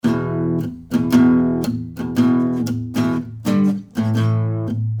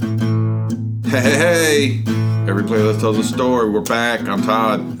Hey! Every playlist tells a story. We're back. I'm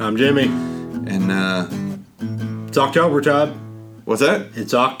Todd. I'm Jimmy. And, It's October, Todd. what's that?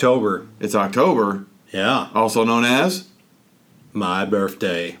 It's October. It's October. Yeah. Also known as? My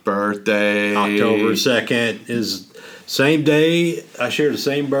birthday. Birthday. October 2nd is same day. I share the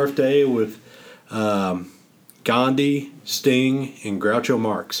same birthday with Gandhi, Sting, and Groucho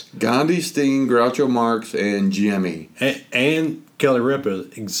Marx. Gandhi, Sting, Groucho Marx, and Jimmy. And Kelly Ripa,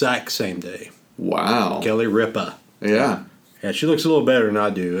 exact same day. Wow. Kelly Ripa. Yeah. Yeah, she looks a little better than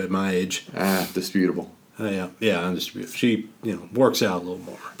I do at my age. Disputable. Yeah, undisputable. She, works out a little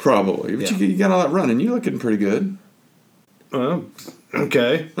more. Probably. But Yeah. you got all that running. You're looking pretty good. Well,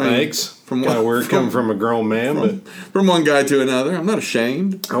 okay, thanks. From Kind of what- weird coming from a grown man, From one guy to another. I'm not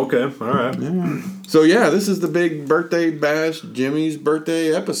ashamed. but okay, all right. Yeah. So, yeah, this is the big birthday bash, Jimmy's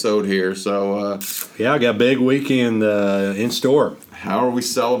birthday episode here. So, Yeah, I got a big weekend in store. how are we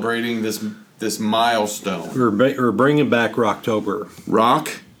celebrating this milestone? We're bringing back Rocktober.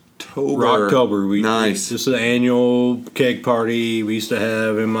 Rocktober. Nice. This is an annual keg party we used to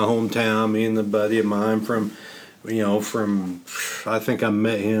have in my hometown. Me and a buddy of mine from I think I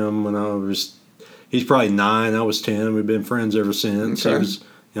met him when he's probably 9. I was 10. We've been friends ever since. Okay.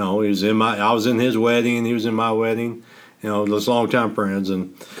 I was in his wedding. He was in my wedding. Those longtime friends.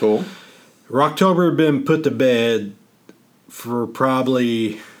 And Cool. Rocktober had been put to bed for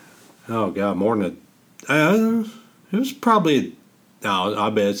probably, more than it was probably, I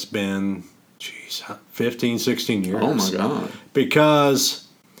bet it's been, 15, 16 years. Oh, my God. Because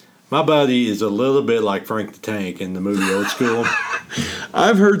my buddy is a little bit like Frank the Tank in the movie Old School.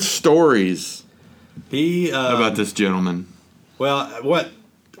 I've heard stories He about this gentleman. Well,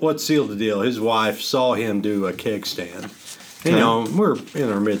 what sealed the deal? His wife saw him do a keg stand. Okay. We're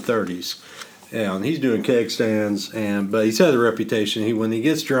in our mid-30s, and he's doing keg stands. But he's had a reputation. When he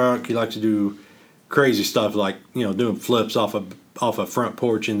gets drunk, he likes to do crazy stuff like doing flips off a front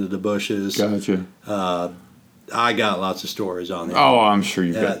porch into the bushes. Gotcha. I got lots of stories on him. Oh, I'm sure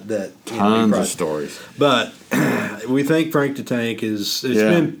you've got that tons of stories. But we think Frank the Tank it's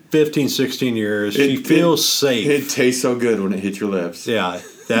been 15, 16 years. She feels safe. It tastes so good when it hits your lips. Yeah,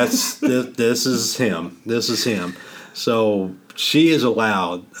 this is him. This is him. So she has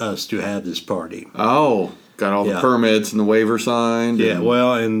allowed us to have this party. Oh, got all the permits and the waiver signed. Yeah,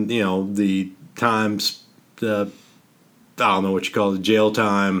 well, and the times, I don't know what you call it, jail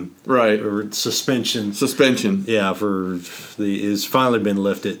time, right, or suspension. Yeah, is finally been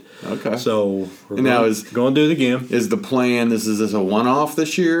lifted. Okay. So we're going to do it again. Is the plan? Is this a one-off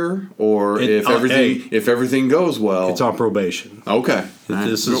this year, or if everything goes well? It's on probation. Okay.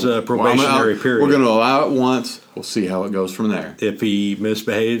 This is a probationary period. We're going to allow it once. We'll see how it goes from there. If he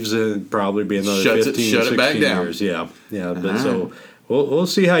misbehaves, it'll probably be another 15, 16 years. Yeah. But so we'll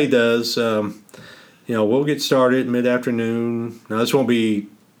see how he does. We'll get started mid-afternoon. Now, this won't be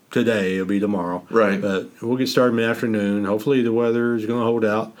today. It'll be tomorrow. Right. But we'll get started mid-afternoon. Hopefully the weather is going to hold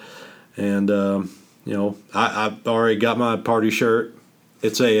out. And, I've already got my party shirt.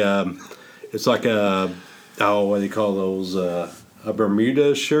 It's like what do you call those? A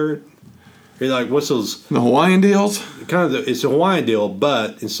Bermuda shirt. It's like, what's those? The Hawaiian deals? It's a Hawaiian deal,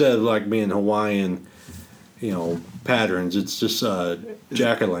 but instead of like being Hawaiian, patterns, it's just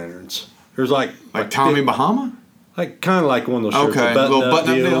jack-o'-lanterns. There's like Tommy Bahama? Like kind of like one of those shirts. Okay, little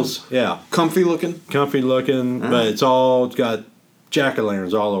button-up deals. Yeah. Comfy looking, but it's got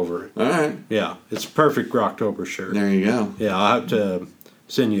jack-o'-lanterns all over it. All right. Yeah, it's a perfect Rocktober shirt. There you go. Yeah, I'll have to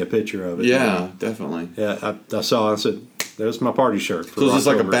send you a picture of it. Yeah, definitely. Yeah, I saw it. I said, there's my party shirt. So is this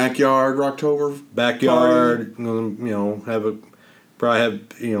like a backyard Rocktober? Backyard. We're gonna have a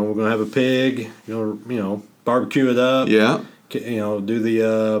pig. Barbecue it up. Yeah. Do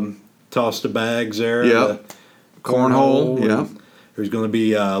the toss the bags there. Yeah. Cornhole. Yeah. There's going to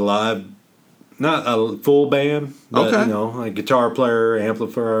be a live, not a full band, but a guitar player,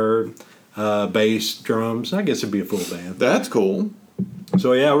 amplifier, bass, drums. I guess it'd be a full band. That's cool.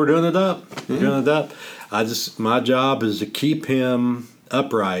 So yeah, we're doing it up. My job is to keep him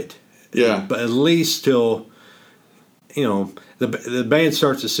upright. Yeah. But at least till, the band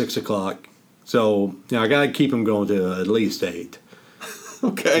starts at 6:00. So I got to keep him going to at least 8.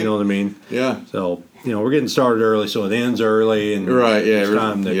 Okay. You know what I mean? Yeah. So, we're getting started early, so it ends early, and right, yeah, it's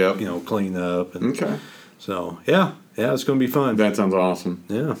time to, clean up. And okay. So, yeah, it's going to be fun. That sounds awesome.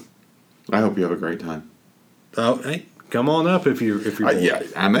 Yeah. I hope you have a great time. Oh, hey, come on up if you're bored. Yeah,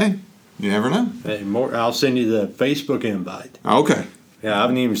 I may. You never know. Hey, I'll send you the Facebook invite. Okay. Yeah, I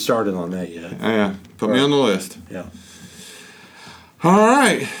haven't even started on that yet. Yeah, put me on the list. Yeah. All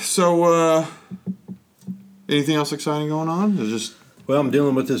right. So, anything else exciting going on? Is just Well, I'm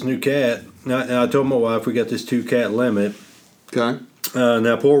dealing with this new cat. Now, I told my wife we got this 2-cat limit. Okay.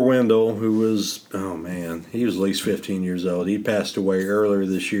 Now, poor Wendell, who was, he was at least 15 years old. He passed away earlier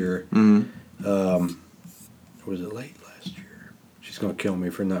this year. Mm-hmm. Was it late last year? She's going to kill me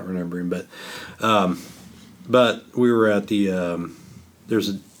for not remembering. But we were at the, there's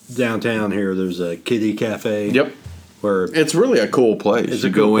a downtown here, there's a kiddie cafe. Yep. Where it's really a cool place. It's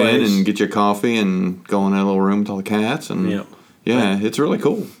you a cool go in place. and get your coffee and go in that little room with all the cats. And yeah, it's really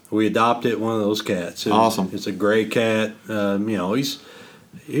cool. We adopted one of those cats. Awesome. It's a gray cat.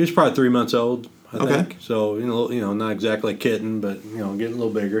 He was probably 3 months old, I think. So, not exactly a kitten, but, getting a little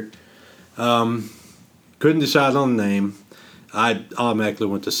bigger. Couldn't decide on the name. I automatically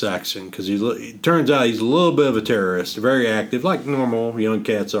went to Saxon because it turns out he's a little bit of a terrorist, very active, like normal young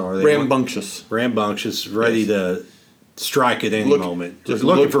cats are. Rambunctious, ready to strike at any moment. Just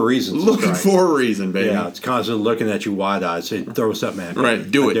looking for reasons. Looking for a reason, baby. Yeah, it's constantly looking at you wide-eyed, saying, throw something at me. Right,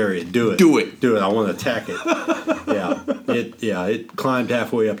 do it. I dare you. Do it. Do it. Do it. I want to attack it. It climbed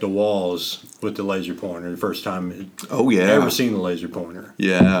halfway up the walls with the laser pointer. The first time ever seen a laser pointer.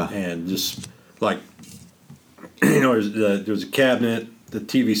 Yeah. And just, like, there's a cabinet the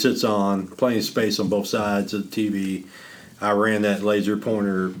TV sits on, plenty of space on both sides of the TV. I ran that laser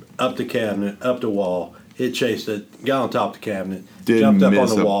pointer up the cabinet, up the wall. It chased it, got on top of the cabinet, jumped up on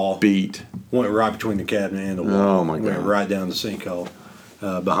the wall, went right between the cabinet and the wall. Oh, my God. Went right down the sinkhole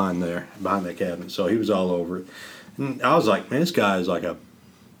behind that cabinet. So he was all over it. And I was like, man, this guy is like a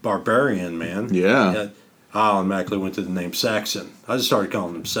barbarian, man. Yeah. I automatically went to the name Saxon. I just started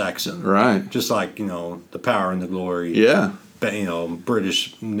calling him Saxon. Right. Just like, the power and the glory. Yeah.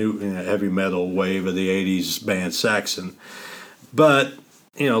 British new heavy metal wave of the 80s band Saxon. But,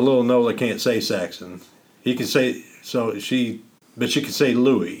 a little Nola can't say Saxon. He can say, but she can say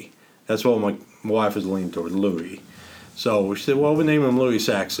Louis. That's what my wife is leaning toward, Louis. So she said, well, we name him Louis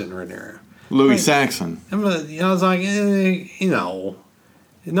Saxon right there. Louis Saxon. And, I was like,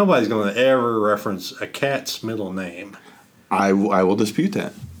 nobody's going to ever reference a cat's middle name. I will dispute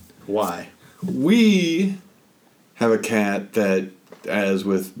that. Why? We have a cat that, as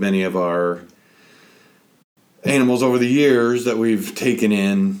with many of our animals over the years that we've taken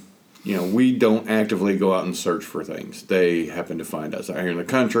in, we don't actively go out and search for things. They happen to find us out here in the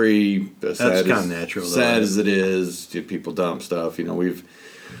country. That's kind of natural. Sad as it is, people dump stuff. We've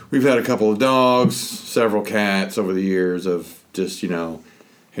had a couple of dogs, several cats over the years of just, hey,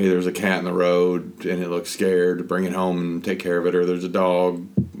 there's a cat in the road and it looks scared, bring it home and take care of it. Or there's a dog,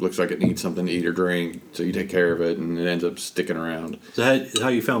 looks like it needs something to eat or drink, so you take care of it and it ends up sticking around. Is that how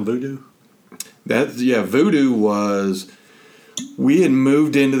you found Voodoo? Voodoo was, we had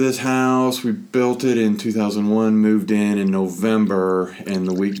moved into this house. We built it in 2001, moved in November, and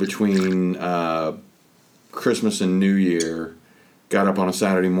the week between Christmas and New Year, got up on a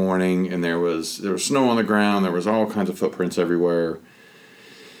Saturday morning and there was snow on the ground. There was all kinds of footprints everywhere.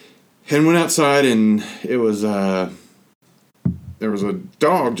 And went outside, and it was there was a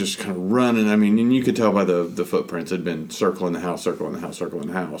dog just kind of running. I mean, and you could tell by the footprints. It had been circling the house.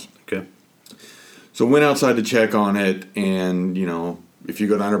 Okay. So went outside to check on it, and, if you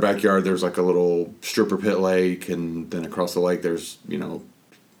go down our backyard, there's like a little stripper pit lake, and then across the lake there's,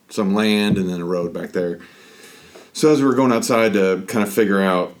 some land, and then a road back there. So as we were going outside to kind of figure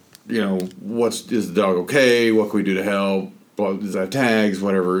out, is the dog okay? What can we do to help? Does that have tags,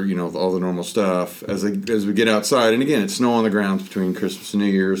 whatever, all the normal stuff. As we get outside, and again, it's snow on the ground between Christmas and New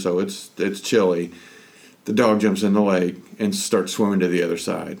Year, so it's chilly. The dog jumps in the lake and starts swimming to the other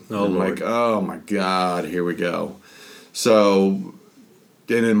side. Oh, I'm Lord. like, oh my God, here we go. So,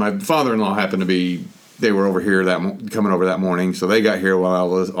 and then my father-in-law happened to be, they were over here coming over that morning, so they got here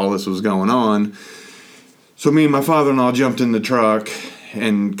while all this was going on. So me and my father-in-law jumped in the truck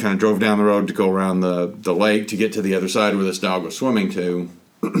and kind of drove down the road to go around the lake to get to the other side where this dog was swimming to.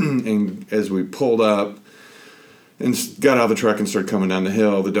 And as we pulled up and got out of the truck and started coming down the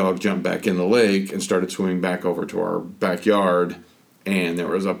hill, the dog jumped back in the lake and started swimming back over to our backyard. And there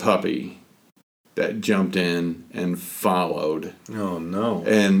was a puppy that jumped in and followed. Oh, no.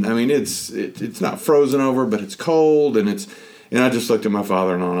 And, I mean, it's not frozen over, but it's cold. And I just looked at my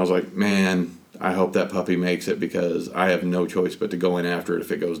father-in-law and I was like, man, I hope that puppy makes it because I have no choice but to go in after it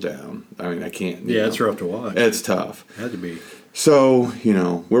if it goes down. I mean, I can't. Yeah, it's rough to watch. It's tough. It had to be. So,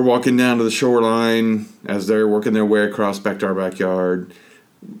 we're walking down to the shoreline as they're working their way across back to our backyard.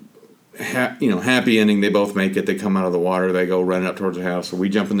 Happy ending. They both make it. They come out of the water. They go running up towards the house. So we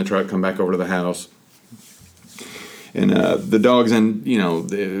jump in the truck, come back over to the house. And the dog's in,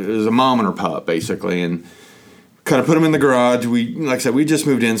 there's a mom and her pup, basically. And kind of put them in the garage. Like I said, we just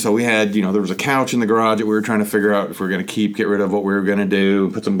moved in, so we had, there was a couch in the garage that we were trying to figure out if we were going to get rid of what we were going to do,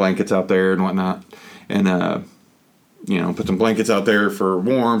 put some blankets out there and whatnot, and put some blankets out there for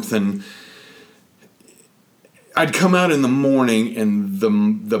warmth. And I'd come out in the morning, and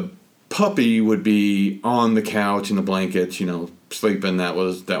the puppy would be on the couch in the blankets, sleeping. That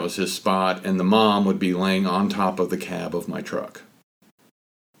was his spot, and the mom would be laying on top of the cab of my truck.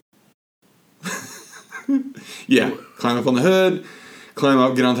 Yeah, climb up on the hood, climb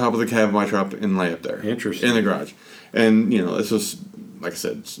up, get on top of the cab of my truck, and lay up there. Interesting. In the garage. And, this was, like I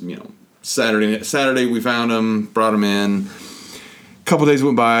said, Saturday we found him, brought him in. A couple days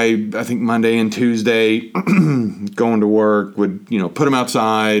went by, I think Monday and Tuesday, going to work, would, put him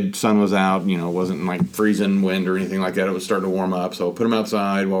outside, sun was out, wasn't like freezing wind or anything like that. It was starting to warm up, so put him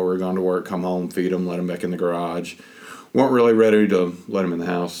outside while we were going to work, come home, feed him, let him back in the garage. Weren't really ready to let him in the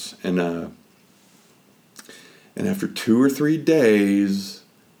house, and after 2 or 3 days,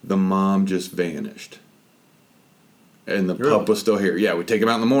 the mom just vanished. And the pup was still here. Yeah, we'd take him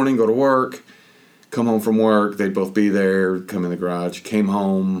out in the morning, go to work, come home from work. They'd both be there, come in the garage. Came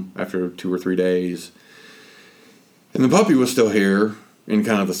home after 2 or 3 days. And the puppy was still here in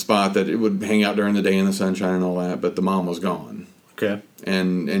kind of the spot that it would hang out during the day in the sunshine and all that, but the mom was gone. Okay.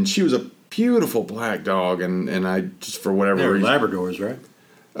 And she was a beautiful black dog, and I just, for whatever reason... Labradors, right?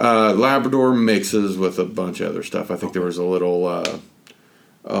 Labrador mixes with a bunch of other stuff. I think there was a little,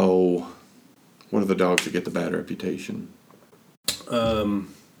 what are the dogs that get the bad reputation?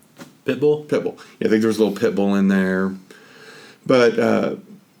 Pit bull? Pit bull. Yeah, I think there was a little pit bull in there. But,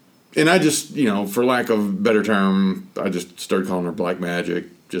 and I just, for lack of a better term, I just started calling her Black Magic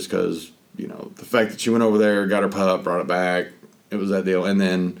just because, the fact that she went over there, got her pup, brought it back, it was that deal. And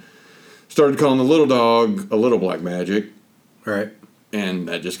then started calling the little dog a Little Black Magic. Right. And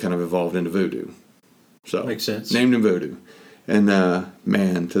that just kind of evolved into Voodoo. So makes sense. Named him Voodoo. And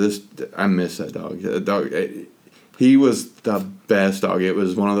man, I miss that dog. That dog, he was the best dog. He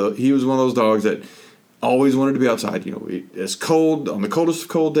was one of those dogs that always wanted to be outside. It's cold on the coldest of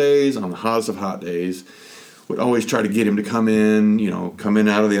cold days, on the hottest of hot days. Would always try to get him to come in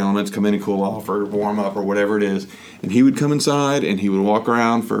out of the elements, come in and cool off or warm up or whatever it is. And he would come inside and he would walk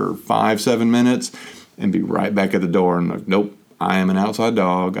around for 5-7 minutes and be right back at the door and like, nope. I am an outside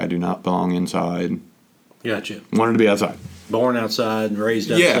dog. I do not belong inside. Gotcha. Wanted to be outside. Born outside and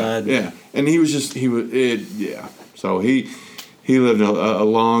raised outside. Yeah. And So he lived a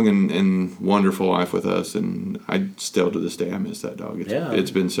long and wonderful life with us, and I still to this day I miss that dog.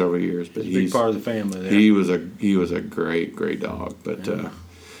 It's been several years, but he's a big part of the family there. He was a great dog.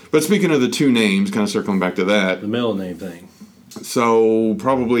 But speaking of the two names, kind of circling back to that, the middle name thing. So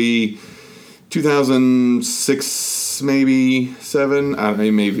probably 2006, maybe 7.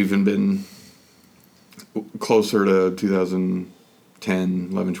 It may have even been closer to 2010,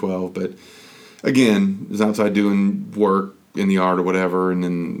 11, 12. But again, I was outside doing work in the yard or whatever, and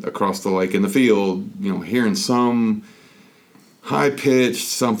then across the lake in the field, hearing some high-pitched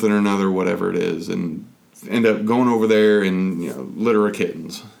something or another, whatever it is, and end up going over there and, litter of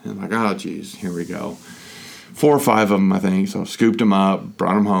kittens. And I'm like, oh, geez, here we go. 4 or 5 of them, I think. So I scooped them up,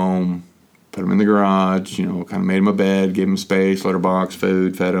 brought them home, put them in the garage, kind of made them a bed, gave them space, litter box,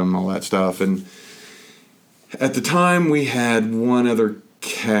 food, fed them, all that stuff. And at the time, we had one other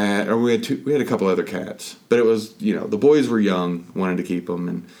cat, or we had a couple other cats. But it was, the boys were young, wanted to keep them.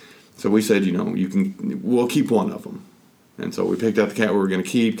 And so we said, we'll keep one of them. And so we picked out the cat we were going to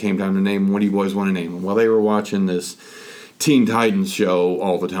keep, came time to name him. What do you boys want to name him? Well, they were watching this Teen Titans show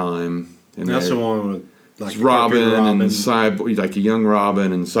all the time. And that's the one with like Robin and Cyborg, like a young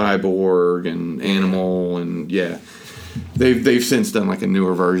Robin and Cyborg and Animal, and yeah, they've since done like a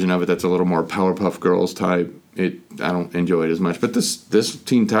newer version of it that's a little more Powerpuff Girls type. I don't enjoy it as much, but this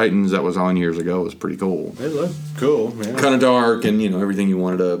Teen Titans that was on years ago was pretty cool. They look cool, man. Kind of dark and everything you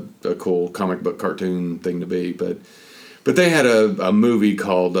wanted a cool comic book cartoon thing to be, but they had a movie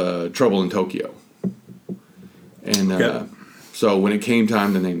called Trouble in Tokyo, and so when it came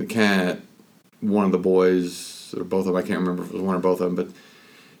time to name the cat, one of the boys, or both of them, I can't remember if it was one or both of them, but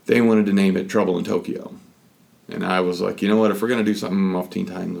they wanted to name it Trouble in Tokyo. And I was like, you know what, if we're going to do something off Teen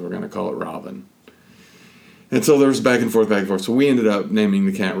Titans, we're going to call it Robin. And so there was back and forth. So we ended up naming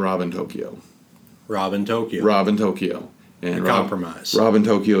the cat Robin Tokyo. Robin Tokyo. And compromise. Robin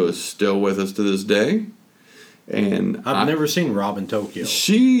Tokyo is still with us to this day. And I've never seen Robin Tokyo.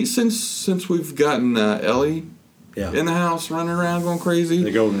 She, since we've gotten Ellie in the house running around going crazy.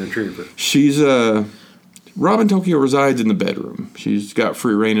 The golden retriever. She's Robin Tokyo resides in the bedroom. She's got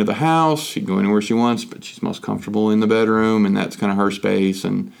free reign of the house. She can go anywhere she wants, but she's most comfortable in the bedroom, and that's kind of her space.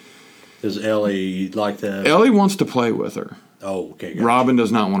 And Does Ellie like that? Ellie wants to play with her. Oh, okay. Gotcha. Robin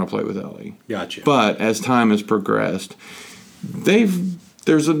does not want to play with Ellie. Gotcha. But as time has progressed,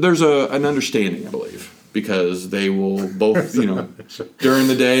 there's an understanding, I believe, because they will both, during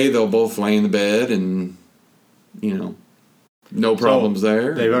the day they'll both lay in the bed and, no problems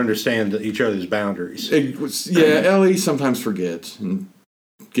there. They understand each other's boundaries. Ellie sometimes forgets and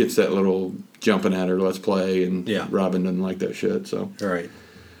gets that little jumping at her, let's play, and Robin doesn't like that shit. So right.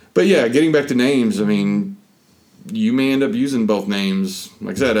 But yeah, getting back to names, I mean, you may end up using both names.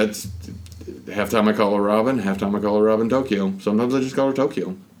 Like I said, that's half time I call her Robin, half time I call her Robin Tokyo. Sometimes I just call her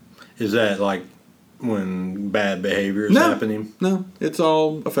Tokyo. Is that like when bad behavior is happening? No, it's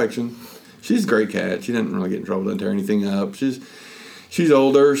all affection. She's a great cat. She didn't really get in trouble, doesn't tear anything up. She's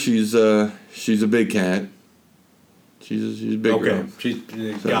older. She's a big cat. She's a big girl. She's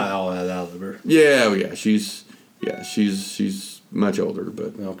got all that out of her. Yeah. She's much older,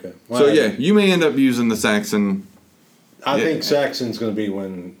 but okay. Well, so you may end up using the Saxon. I think Saxon's going to be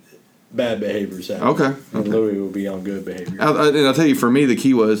when bad behavior's happen. Okay. And Louis will be on good behavior. And I'll tell you, for me, the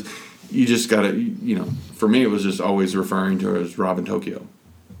key was you just got to, for me, it was just always referring to her as Robin Tokyo.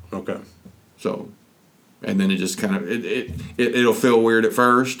 Okay. So, and then it just kind of it'll feel weird at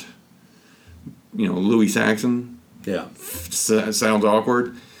first. Louis Saxon. Yeah. Sounds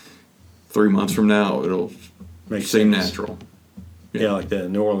awkward. 3 months from now, it'll seem natural. Yeah, like the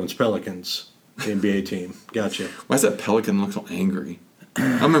New Orleans Pelicans, the NBA team. Gotcha. Why does that Pelican look so angry?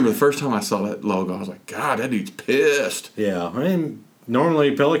 I remember the first time I saw that logo, I was like, God, that dude's pissed. Yeah, I mean,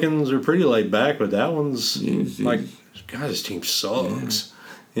 normally Pelicans are pretty laid back, but that one's like, God, this team sucks.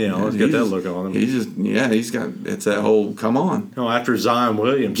 Yeah. Let's get that look on him. He's got, it's that whole, come on. No, after Zion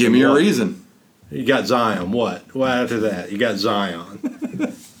Williams. Give me a reason. You got Zion. What? What after that? You got Zion.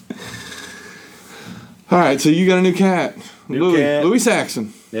 All right, so you got a new cat. Cat. Louis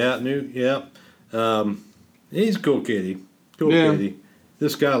Saxon. Yeah, he's a cool kitty. Kitty.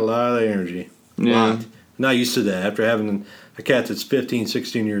 This got a lot of energy. Yeah. Not used to that. After having a cat that's 15,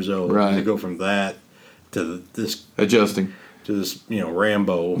 16 years old. Right. To go from that to this. Adjusting. To this,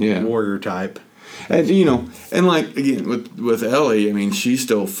 Rambo warrior type. And, and like, again, with Ellie, I mean, she's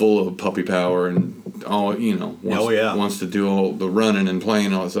still full of puppy power and all, wants to do all the running and playing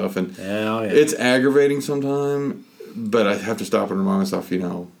and all that stuff. And it's aggravating sometimes, but I have to stop and remind myself,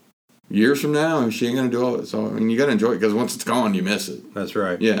 years from now, she ain't going to do all that. So, I mean, you got to enjoy it because once it's gone, you miss it. That's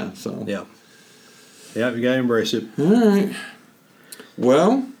right. Yeah, so. Yeah. Yeah, you got to embrace it. All right.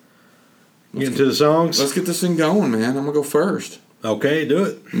 Well. Get into the songs? Let's get this thing going, man. I'm going to go first. Okay, do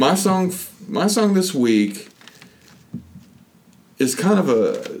it. My song this week is kind of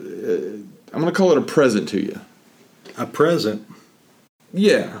I'm going to call it a present to you. A present?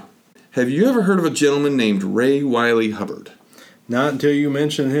 Yeah. Have you ever heard of a gentleman named Ray Wylie Hubbard? Not until you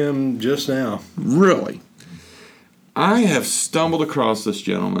mentioned him just now. Really? I have stumbled across this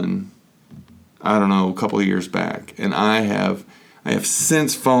gentleman, I don't know, a couple of years back, and I have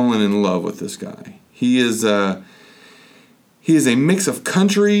since fallen in love with this guy. He is a mix of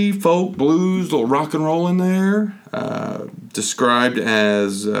country, folk, blues, little rock and roll in there. Described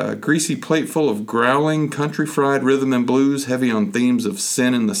as a greasy plate full of growling, country fried rhythm and blues, heavy on themes of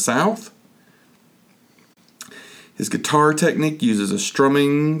sin in the South. His guitar technique uses a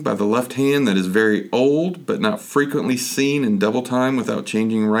strumming by the left hand that is very old, but not frequently seen in double time without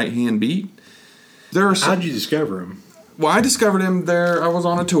changing right hand beat. How'd you discover him? Well, I discovered him there. I was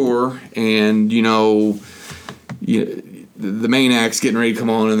on a tour, and the main act's getting ready to come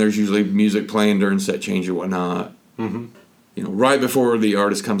on, and there's usually music playing during set change or whatnot. Mm-hmm. Right before the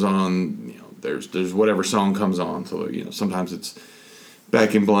artist comes on, there's whatever song comes on. So sometimes it's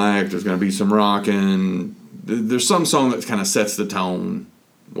Back in Black. There's going to be some rockin'. There's some song that kind of sets the tone,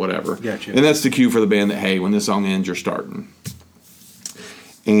 whatever. Gotcha. And that's the cue for the band that, hey, when this song ends, you're starting.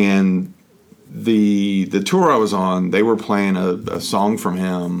 And the tour I was on, they were playing a song from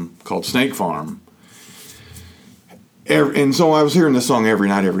him called Snake Farm. And so I was hearing this song every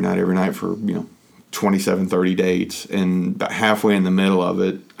night for, 27, 30 dates. And about halfway in the middle of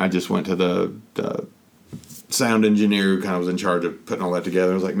it, I just went to the sound engineer who kind of was in charge of putting all that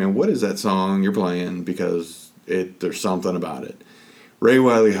together. I was like, man, what is that song you're playing? Because there's something about it. Ray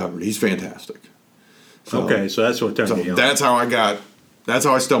Wylie Hubbard, he's fantastic. So that's what turned me on. That's how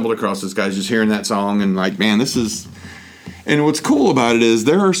I stumbled across this guy, just hearing that song and like, man, this is... And what's cool about it is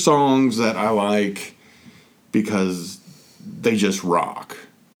there are songs that I like because they just rock.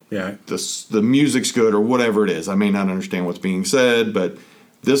 Yeah. The music's good or whatever it is. I may not understand what's being said, but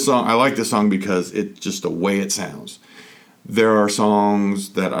this song, I like this song because it's just the way it sounds. There are songs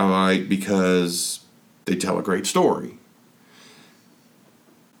that I like because they tell a great story.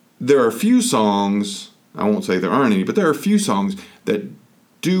 there are a few songs, I won't say there aren't any, but there are a few songs that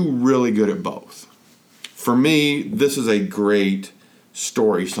do really good at both. For me, this is a great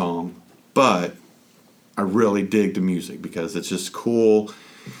story song, but I really dig the music because it's just cool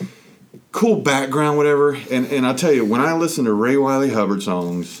background, whatever. And I'll tell you, when I listen to Ray Wylie Hubbard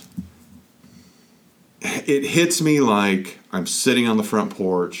songs, it hits me like I'm sitting on the front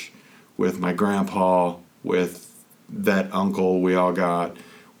porch with my grandpa, with that uncle we all got,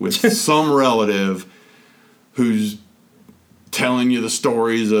 with some relative who's telling you the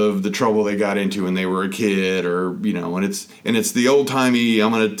stories of the trouble they got into when they were a kid, or and it's the old timey.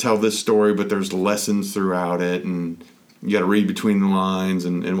 I'm going to tell this story, but there's lessons throughout it, and you got to read between the lines,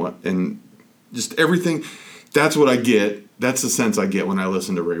 and just everything. That's what I get. That's the sense I get when I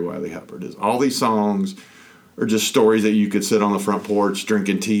listen to Ray Wylie Hubbard. Is all these songs are just stories that you could sit on the front porch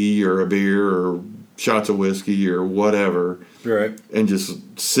drinking tea or a beer or shots of whiskey or whatever, right? And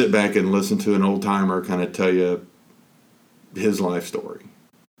just sit back and listen to an old timer kind of tell you his life story.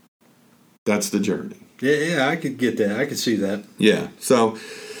 That's the journey. Yeah, I could get that. I could see that. Yeah. So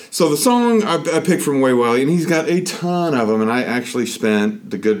the song I picked from Ray Wylie, and he's got a ton of them, and I actually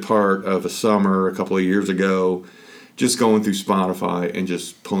spent the good part of a summer a couple of years ago just going through Spotify and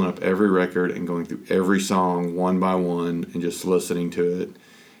just pulling up every record and going through every song one by one and just listening to it.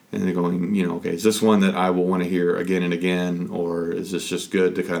 And then going, okay, is this one that I will want to hear again and again, or is this just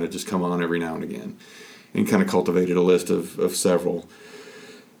good to kind of just come on every now and again? And kind of cultivated a list of several.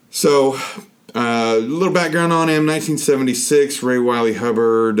 So, a little background on him. 1976, Ray Wylie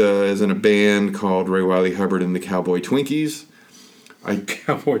Hubbard is in a band called Ray Wylie Hubbard and the Cowboy Twinkies.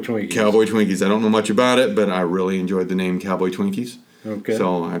 Cowboy Twinkies. Cowboy Twinkies. I don't know much about it, but I really enjoyed the name Cowboy Twinkies. Okay.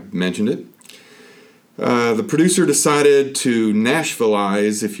 So I mentioned it. The producer decided to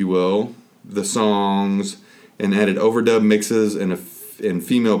Nashville-ize, if you will, the songs and added overdub mixes and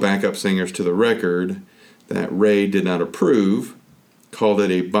female backup singers to the record that Ray did not approve, called it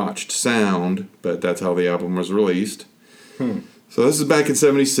a botched sound, but that's how the album was released. So this is back in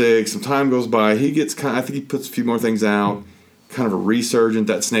 76. Some time goes by. He gets I think he puts a few more things out. Kind of a resurgent.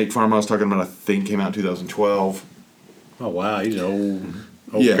 That Snake Farm I was talking about, I think, came out in 2012. Oh, wow. He's an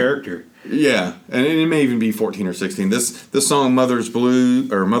old character. Yeah, and it may even be 14 or 16. This song Mother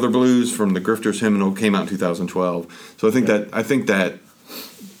Blues from the Grifters Hymnal came out in 2012. So I think that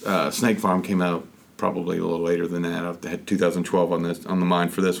Snake Farm came out probably a little later than that. I had 2012 on the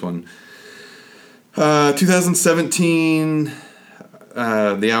mind for this one. 2017,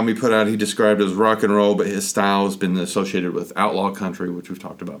 the album he put out he described as rock and roll, but his style has been associated with outlaw country, which we've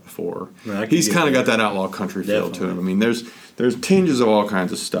talked about before. He's kind of got that outlaw country feel to him. I mean, there's tinges of all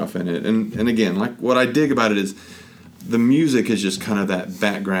kinds of stuff in it, and again, like what I dig about it is the music is just kind of that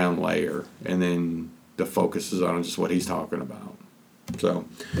background layer, and then the focus is on just what he's talking about. So,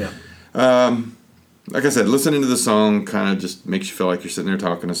 yeah. Like I said, listening to the song kind of just makes you feel like you're sitting there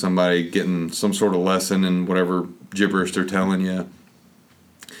talking to somebody, getting some sort of lesson in whatever gibberish they're telling you.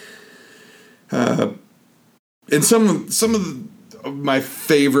 And some of my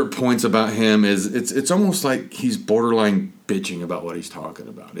favorite points about him is it's almost like he's borderline bitching about what he's talking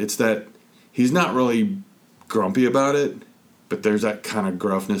about. It's that he's not really grumpy about it, but there's that kind of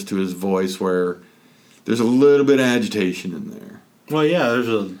gruffness to his voice where there's a little bit of agitation in there. Well, yeah,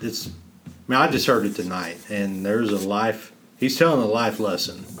 I just heard it tonight, and he's telling a life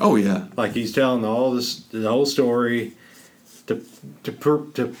lesson. Oh, yeah. Like he's telling the whole story to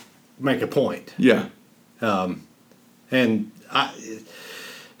make a point. Yeah. And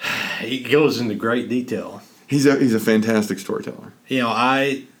he goes into great detail. He's a fantastic storyteller.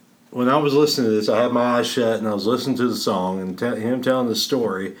 When I was listening to this, I had my eyes shut and I was listening to the song and him telling the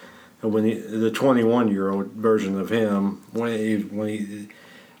story. And when the 21-year-old version of him,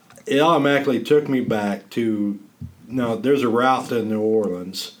 it automatically took me back to. Now, there's a route to New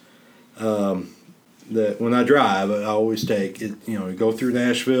Orleans that when I drive, I always take it. You go through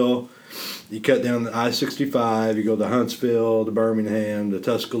Nashville. You cut down the I-65, you go to Huntsville, to Birmingham, to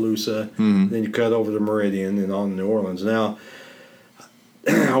Tuscaloosa, then you cut over the Meridian and on to New Orleans. Now,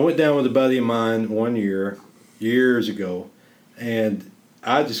 I went down with a buddy of mine one year, years ago, and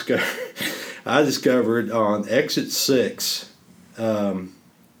I discovered on exit 6 on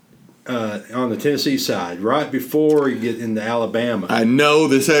the Tennessee side, right before you get into Alabama. I know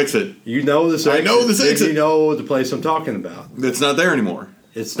this exit. You know this exit. I know this exit. You know the place I'm talking about. It's not there anymore.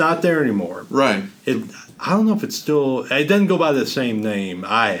 It's not there anymore. Right. I don't know if it's still. It doesn't go by the same name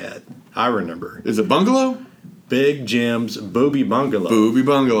I had. I remember. Is it Bungalow? Big Jim's Booby Bungalow. Booby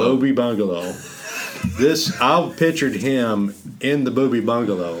Bungalow. Booby Bungalow. I pictured him in the Booby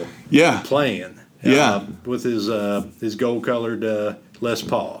Bungalow. Yeah. Playing. Yeah. With his gold-colored Les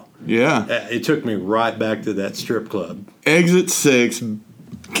Paul. Yeah. It took me right back to that strip club. Exit 6.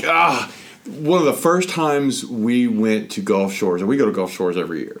 God. One of the first times we went to Gulf Shores, and we go to Gulf Shores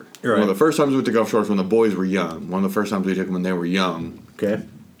every year. Right. One of the first times we went to Gulf Shores when the boys were young. One of the first times we took them when they were young. Okay.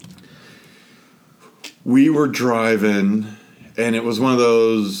 We were driving, and it was one of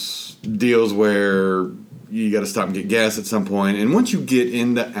those deals where you got to stop and get gas at some point. And once you get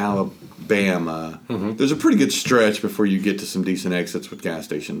into Alabama, there's a pretty good stretch before you get to some decent exits with gas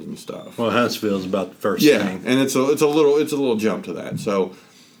stations and stuff. Well, Huntsville's about the first Yeah, thing. and it's a little jump to that. So,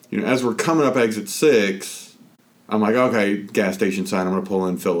 as we're coming up exit 6, I'm like, okay, gas station sign. I'm going to pull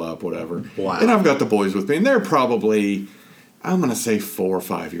in, fill up, whatever. Wow. And I've got the boys with me, and they're probably, I'm going to say 4 or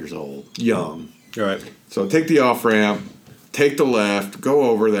 5 years old, young. All right. So take the off ramp, take the left, go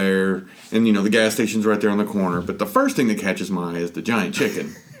over there, and the gas station's right there on the corner. But the first thing that catches my eye is the giant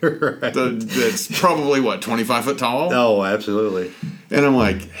chicken. Right. That's probably 25 foot tall. Oh, absolutely. And I'm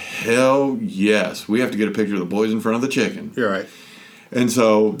like, hell yes, we have to get a picture of the boys in front of the chicken. You're right. And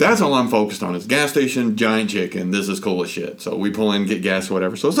so that's all I'm focused on is gas station, giant chicken. This is cool as shit. So we pull in, get gas, or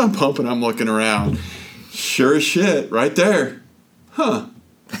whatever. So as I'm pumping, I'm looking around. Sure as shit, right there. Huh.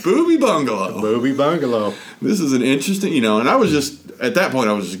 Booby Bungalow. Booby Bungalow. This is an interesting, and I was just, at that point,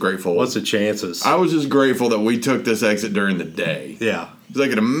 I was just grateful. What's the chances? I was just grateful that we took this exit during the day. Yeah. Because I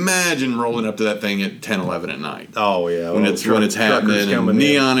could imagine rolling up to that thing at 10, 11 at night. Oh, yeah. When it's happening and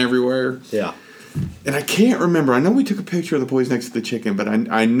neon everywhere. Yeah. And I can't remember. I know we took a picture of the boys next to the chicken, but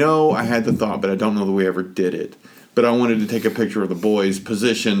I know I had the thought, but I don't know that we ever did it. But I wanted to take a picture of the boys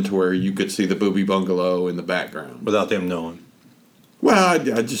positioned to where you could see the Booby Bungalow in the background. Without them knowing. Well,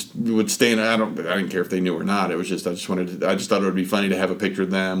 I just would stand. I didn't care if they knew or not. It was just I just thought it would be funny to have a picture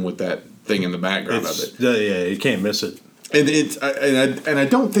of them with that thing in the background of it. Yeah, you can't miss it. And I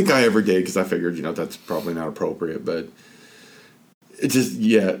don't think I ever did because I figured that's probably not appropriate. But it just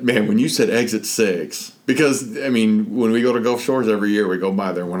man, when you said exit 6, because when we go to Gulf Shores every year, we go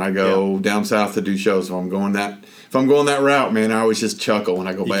by there. When I go down south to do shows, if I'm going that route, man, I always just chuckle when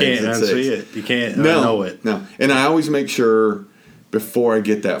I go by exit 6. You can't unsee it. You can't know it. No, and I always make sure before I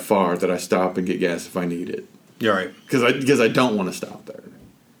get that far that I stop and get gas if I need it. You're right. Because I don't want to stop there.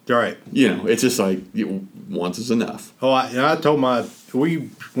 You're right. It's just like once is enough. Oh, I told we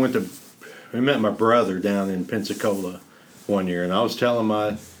met my brother down in Pensacola one year, and I was telling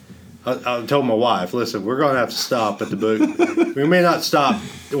I told my wife, listen, we're going to have to stop at the book. We may not stop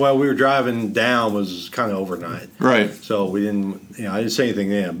while we were driving down, was kind of overnight. Right. So we didn't, I didn't say anything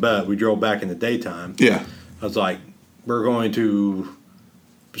then, but we drove back in the daytime. Yeah. I was like, we're going to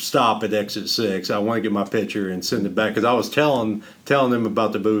stop at exit 6. I want to get my picture and send it back because I was telling them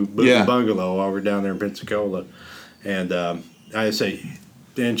about the Booby Bungalow while we were down there in Pensacola, and I say,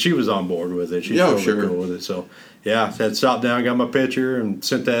 and she was on board with it. She's totally cool with it. So I said stop down, got my picture, and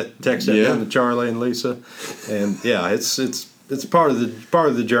sent that text down to Charlie and Lisa, and it's part of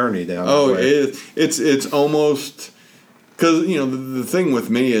the journey down. Oh, it's almost. Because, the thing with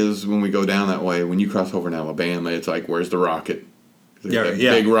me is when we go down that way, when you cross over in Alabama, it's like, where's the rocket?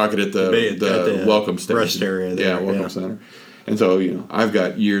 Big rocket at the welcome station. Rest area there. Welcome center. And so, I've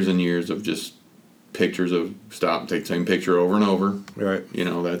got years and years of just pictures of stop and take the same picture over and over. Right.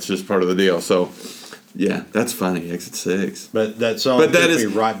 That's just part of the deal. So, yeah, that's funny, exit 6. But that song took me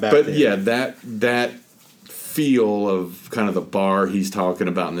right back there. That feel of kind of the bar he's talking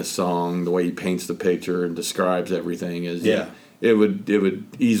about in this song, the way he paints the picture and describes everything is it would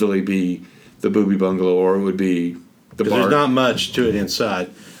easily be the Booby Bungalow, or it would be the bar. There's not much to it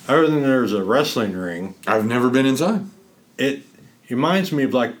inside, other than there's a wrestling ring. I've never been inside. It reminds me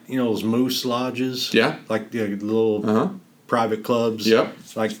of those moose lodges. Yeah, like the little private clubs. Yep.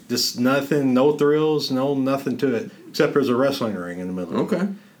 Like this, nothing, no thrills, nothing to it except there's a wrestling ring in the middle. Okay.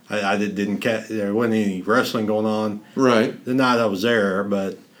 I didn't catch. There wasn't any wrestling going on. Right. The night I was there,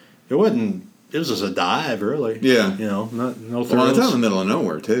 but it wasn't. It was just a dive, really. Yeah. No thrills. Well, it's out in the middle of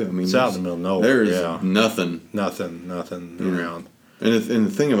nowhere too. It's out in the middle of nowhere. There's nothing. Nothing around. And the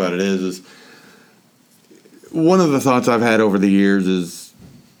thing about it is one of the thoughts I've had over the years is,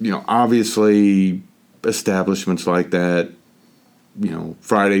 obviously establishments like that,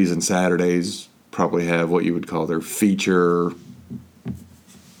 Fridays and Saturdays probably have what you would call their feature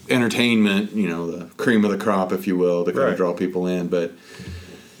entertainment, the cream of the crop, if you will, to kind of draw people in. But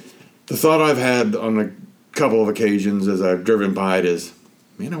the thought I've had on a couple of occasions as I've driven by it is,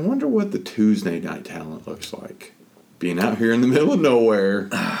 man, I wonder what the Tuesday night talent looks like. Being out here in the middle of nowhere.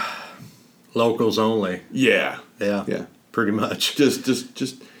 Locals only. Yeah. Yeah. Pretty much.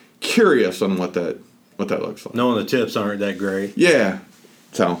 Just curious on what that looks like. Knowing the tips aren't that great. Yeah.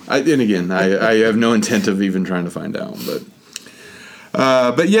 So, I have no intent of even trying to find out, but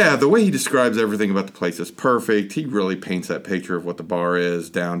But yeah, the way he describes everything about the place is perfect. He really paints that picture of what the bar is,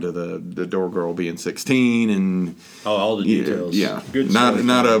 down to the door girl being 16 and all the details. Yeah, good.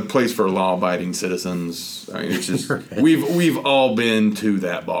 Not a place for law-abiding citizens. I mean, it's just Right. we've all been to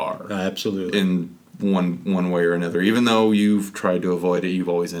that bar, Absolutely. in one way or another. Even though you've tried to avoid it, you've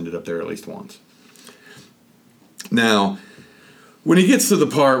always ended up there at least once. Now, when he gets to the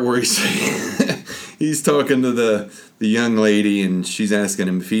part where he's talking to the young lady and she's asking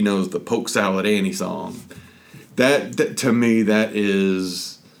him if he knows the Polk Salad Annie song, that to me, that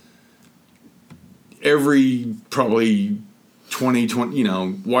is every probably 20,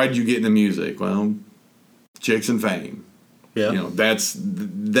 why'd you get into music? Well, chicks and fame. Yeah.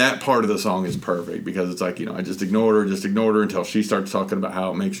 That part of the song is perfect because it's like, I just ignored her until she starts talking about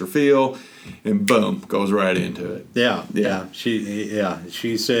how it makes her feel, and boom, goes right into it. Yeah.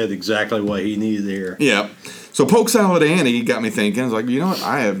 She said exactly what he needed to hear. Yeah. So Polk Salad Annie got me thinking. I was like, you know what?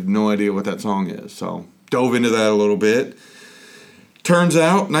 I have no idea what that song is. So dove into that a little bit. Turns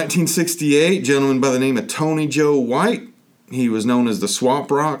out, 1968, gentleman by the name of Tony Joe White. He was known as the Swamp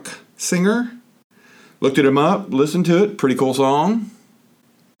Rock singer. Looked him up, listened to it. Pretty cool song.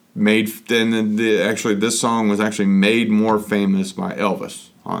 This song was actually made more famous by Elvis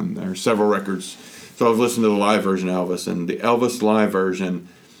on their several records. So I've listened to the live version of Elvis, and the Elvis live version,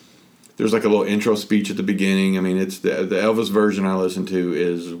 there's like a little intro speech at the beginning. I mean, it's the Elvis version I listened to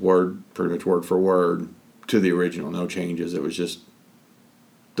is pretty much word for word to the original. No changes. It was just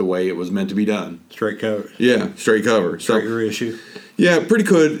the way it was meant to be done. Straight cover. Yeah, straight cover. Straight reissue. Yeah, pretty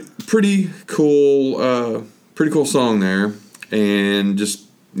cool song there, and just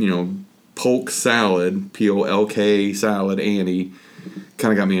Polk Salad, Polk Salad Annie,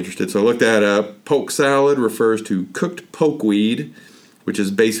 kind of got me interested. So I looked that up. Polk salad refers to cooked pokeweed, which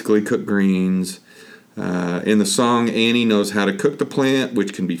is basically cooked greens. In the song, Annie knows how to cook the plant,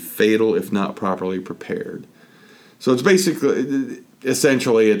 which can be fatal if not properly prepared. So it's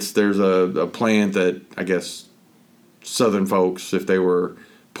essentially, there's a plant that I guess Southern folks, if they were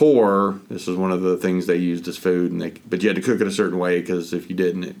poor, this is one of the things they used as food, but you had to cook it a certain way because if you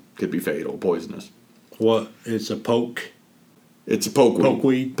didn't, it could be fatal, poisonous. What? It's a poke? It's a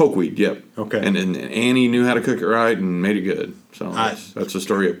pokeweed. Pokeweed, yep. Okay. And Annie knew how to cook it right and made it good. So that's the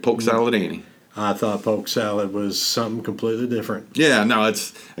story of Polk Salad Annie. I thought poke salad was something completely different. Yeah, no, I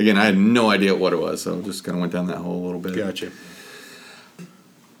had no idea what it was, so just kind of went down that hole a little bit. Gotcha.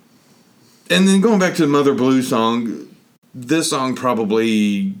 And then going back to the Mother Blue song, this song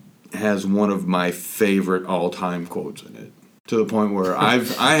probably has one of my favorite all-time quotes in it, to the point where I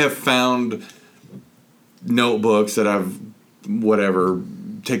have found notebooks that I've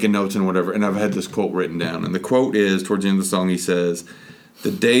taken notes in whatever, and I've had this quote written down. And the quote is, towards the end of the song, he says,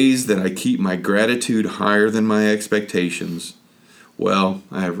 "The days that I keep my gratitude higher than my expectations, well,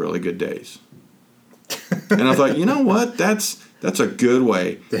 I have really good days." And I was like, you know what? That's a good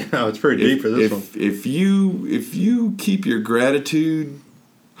way. Yeah, it's pretty deep for this one. If you keep your gratitude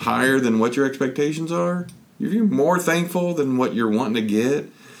higher than what your expectations are, if you're more thankful than what you're wanting to get,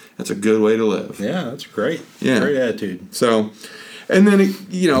 that's a good way to live. Yeah, that's great. Yeah. Great attitude. So, and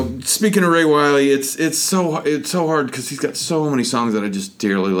then speaking of Ray Wylie, it's so hard because he's got so many songs that I just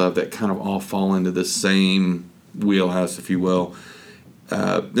dearly love that kind of all fall into the same wheelhouse, if you will.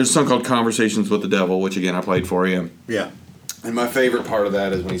 There's a song called "Conversations with the Devil," which again I played for you. Yeah. And my favorite part of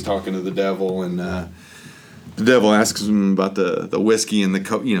that is when he's talking to the devil, and the devil asks him about the whiskey and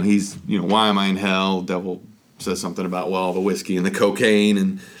the he's why am I in hell? The devil says something about the whiskey and the cocaine,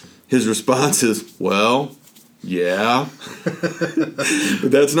 and his response is, well, yeah, but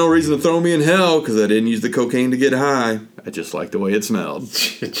that's no reason to throw me in hell because I didn't use the cocaine to get high. I just like the way it smelled.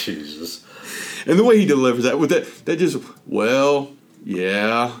 Jesus. And the way he delivers that with that just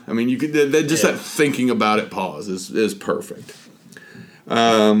yeah. I mean, you could that thinking about it pause is perfect.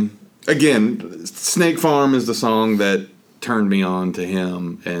 Again, Snake Farm is the song that turned me on to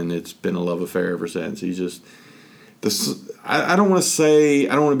him, and it's been a love affair ever since. He's just I don't want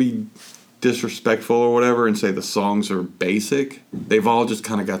to be disrespectful or whatever and say the songs are basic. They've all just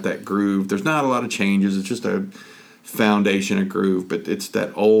kind of got that groove. There's not a lot of changes. It's just a foundation of groove, but it's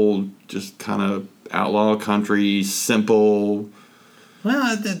that old, just kind of outlaw country, simple.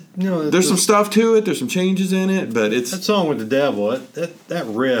 Well, there's some stuff to it. There's some changes in it, but it's that song with the devil. That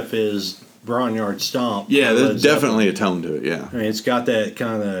riff is Barnyard Stomp. Yeah, there's definitely a tone to it. Yeah, I mean, it's got that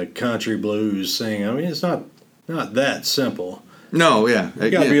kind of country blues sing. I mean, it's not that simple. No, yeah, you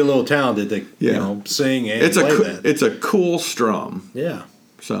got to be a little talented to sing and play that. It's a cool strum. Yeah.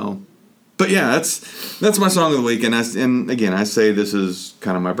 So, but yeah, that's my song of the week, and again, I say this is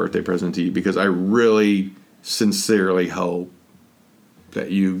kind of my birthday present to you because I really sincerely hope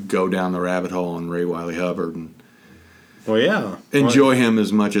that you go down the rabbit hole on Wylie Hubbard and Well, yeah. enjoy him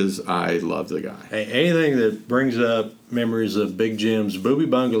as much as I love the guy. Hey, anything that brings up memories of Big Jim's Booby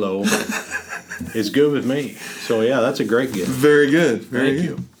Bungalow is good with me. So, yeah, that's a great gift. Very good. Very Thank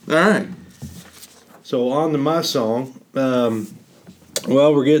good. you. All right. So, on to my song. Well,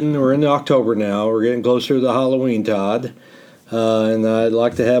 we're in October now. We're getting closer to the Halloween tide. And I'd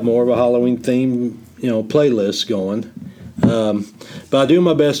like to have more of a Halloween theme, playlist going. But I do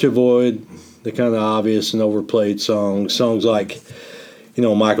my best to avoid the kind of obvious and overplayed songs like,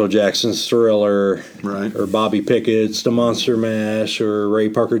 Michael Jackson's Thriller, Right. or Bobby Pickett's The Monster Mash, or Ray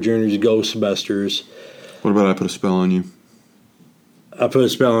Parker Jr.'s Ghostbusters. What about I Put a Spell on You? I Put a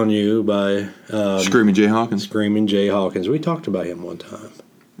Spell on You by Screaming Jay Hawkins. Screaming Jay Hawkins. We talked about him one time.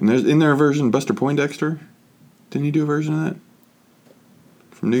 And isn't there a version, Buster Poindexter? Didn't you do a version of that?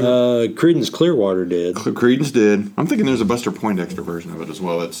 From New York? Creedence Clearwater did. Creedence did. I'm thinking there's a Buster Poindexter version of it as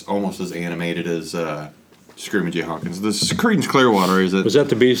well. It's almost as animated as Screaming Jay Hawkins. This Creedence Clearwater, is it? Was that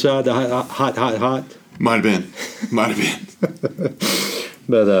the B-side, the hot? Might have been.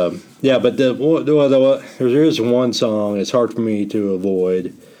 But there is one song it's hard for me to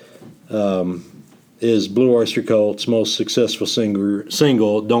avoid. Is Blue Oyster Cult's most successful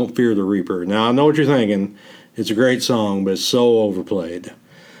single, Don't Fear the Reaper. Now, I know what you're thinking. It's a great song, but it's so overplayed.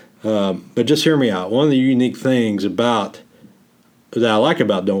 But just hear me out. One of the unique things that I like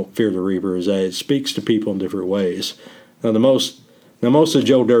about Don't Fear the Reaper is that it speaks to people in different ways. Now, most of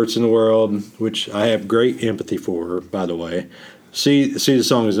Joe Dirt's in the world, which I have great empathy for, by the way, see the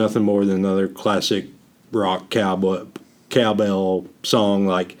song as nothing more than another classic rock cowbell song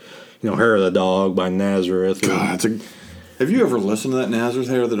like, Hair of the Dog by Nazareth. God, have you ever listened to that Nazareth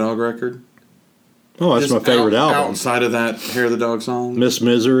Hair of the Dog record? Oh, that's my favorite album. Outside of that Hair of the Dog song? Miss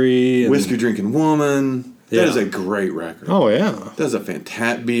Misery. And Whiskey Drinking Woman. Yeah. That is a great record. Oh, yeah. That is a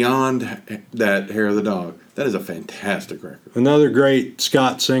fantastic... Beyond that Hair of the Dog, that is a fantastic record. Another great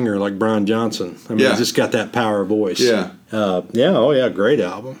Scott singer like Brian Johnson. I mean, he's just got that power voice. Yeah. Great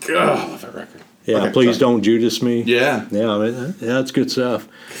album. God, I love that record. Yeah, Okay, Please sorry. Don't Judas Me. Yeah. Yeah, I mean, that's good stuff.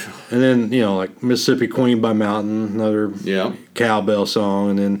 And then, like Mississippi Queen by Mountain, another cowbell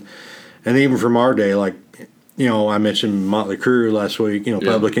song. And even from our day, like, I mentioned Motley Crue last week,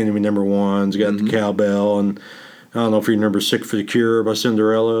 Public Enemy *1's got the cowbell. And I don't know if you remember Sick for the Cure by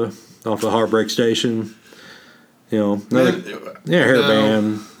Cinderella off of Heartbreak Station. Hair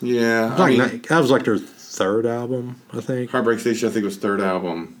band. Yeah. That was like their third album, I think. Heartbreak Station, I think, was third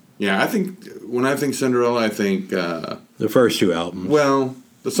album. Yeah, I think when I think Cinderella, I think... the first two albums. Well,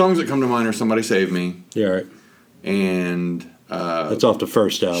 the songs that come to mind are Somebody Save Me. Yeah, right. And... that's off the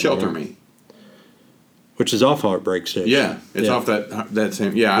first album. Shelter right? Me. Which is off Heartbreak Station. Yeah, it's off that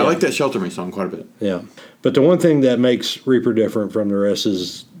same... Yeah, I like that Shelter Me song quite a bit. Yeah. But the one thing that makes Reaper different from the rest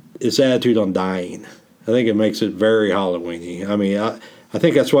is its attitude on dying. I think it makes it very Halloween-y. I mean, I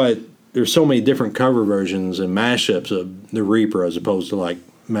think that's why there's so many different cover versions and mashups of the Reaper as opposed to like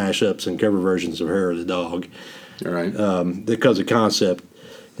mashups and cover versions of Hair of the Dog. All right. Because the concept,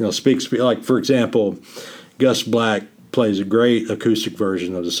 speaks like, for example, Gus Black plays a great acoustic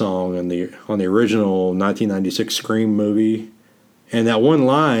version of the song on the original 1996 Scream movie, and that one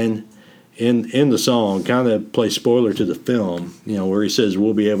line in the song kind of plays spoiler to the film, where he says,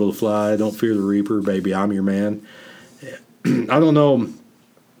 "We'll be able to fly, don't fear the Reaper, baby, I'm your man." I don't know.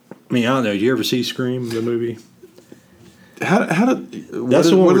 I don't know. Did you ever see Scream, the movie? That's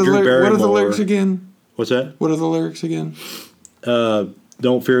the one with Drew Barrymore. What are the lyrics again? What's that? What are the lyrics again?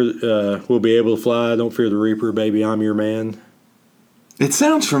 Don't fear, we'll be able to fly, don't fear the Reaper, baby, I'm your man. It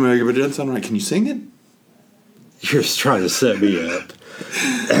sounds familiar, but it doesn't sound right. Can you sing it? You're just trying to set me up.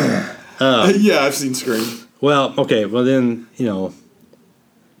 Yeah, I've seen Scream. Well, okay, well then,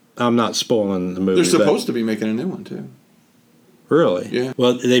 I'm not spoiling the movie. They're supposed to be making a new one, too. Really? Yeah.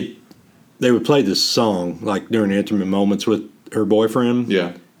 Well, they would play this song, like, during the intimate moments with her boyfriend.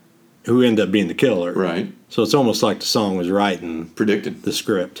 Yeah. Who ended up being the killer. Right. So it's almost like the song was writing. Predicted. The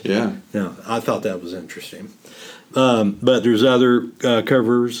script. Yeah. Yeah, I thought that was interesting. But there's other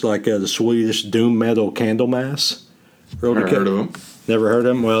covers, like the Swedish doom metal Candlemass. Never heard of them. Never heard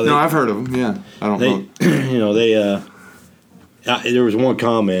of them? Well, no, I've heard of them, yeah. I don't know. There was one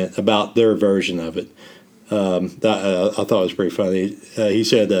comment about their version of it that I thought was pretty funny. He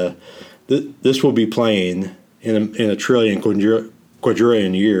said, this will be playing in a trillion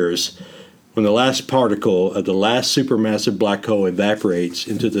quadrillion years when the last particle of the last supermassive black hole evaporates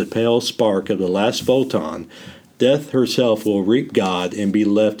into the pale spark of the last photon. Death herself will reap God and be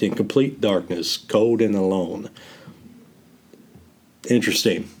left in complete darkness, cold and alone.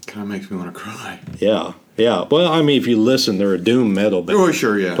 Interesting. Kind of makes me want to cry. Yeah. Yeah, well, I mean, if you listen, they're a doom metal band. Oh,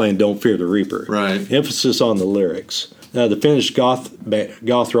 sure, yeah. Playing "Don't Fear the Reaper." Right. Emphasis on the lyrics. The Finnish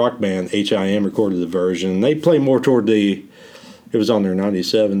goth rock band HIM recorded the version. They play more toward the. It was on their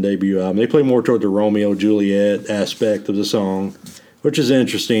 '97 debut album. They play more toward the Romeo Juliet aspect of the song, which is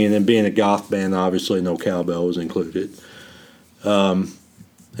interesting. And being a goth band, obviously, no cowbell was included. And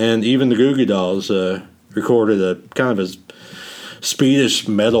even the Goo Goo Dolls recorded a kind of a Swedish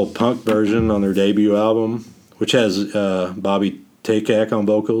metal punk version on their debut album, which has Bobby Takak on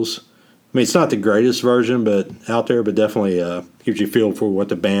vocals. I mean, it's not the greatest version, but out there, but definitely gives you a feel for what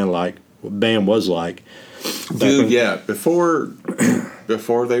the band was like. Dude, yeah. Before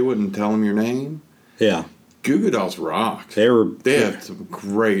they wouldn't tell them your name. Yeah. Goo Goo Dolls rocked. They had some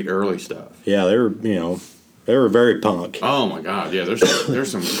great early stuff. Yeah, they were very punk. Oh my God, yeah.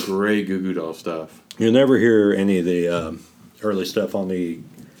 There's some great Goo Goo Dolls stuff. You'll never hear any of the early stuff on the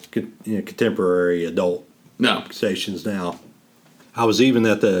contemporary adult stations now. I was even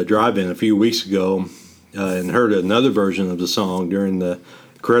at the drive-in a few weeks ago and heard another version of the song during the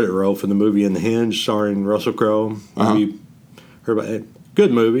credit roll for the movie In the Hinge, starring Russell Crowe. You heard about it?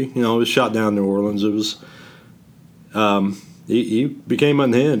 Good movie. It was shot down in New Orleans. It was he became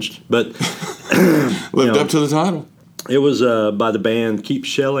unhinged, but lived up to the title. It was by the band Keep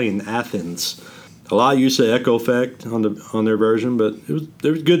Shelling Athens. A lot of use of echo effect on their version, but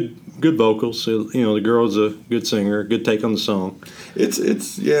there was good vocals. So, the girl's a good singer, good take on the song. It's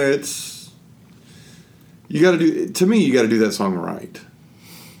you got to do. To me, you got to do that song right.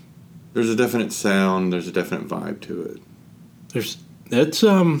 There's a definite sound. There's a definite vibe to it. It's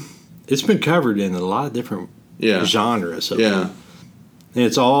been covered in a lot of different genres. Yeah. And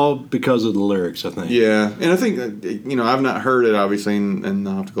it's all because of the lyrics, I think. Yeah, and I think that, I've not heard it obviously, and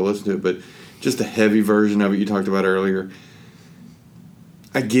I'll have to go listen to it, but just the heavy version of it you talked about earlier.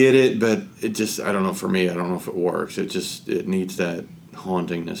 I get it, but it just, I don't know, for me, I don't know if it works. It needs that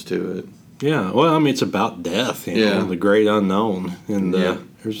hauntingness to it. Yeah, well, I mean, it's about death, the great unknown. And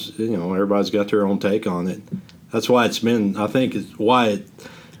there's, everybody's got their own take on it. That's why I think it's why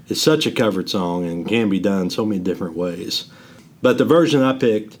it's such a covered song and can be done so many different ways. But the version I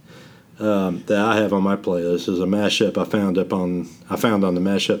picked that I have on my playlist is a mashup I found on the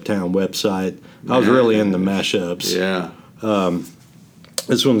Mashup Town website. I was really into mashups. Yeah.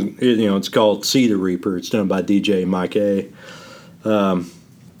 This one, it's called See the Reaper. It's done by DJ Mike A.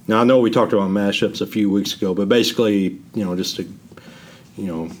 Now I know we talked about mashups a few weeks ago, but basically, just to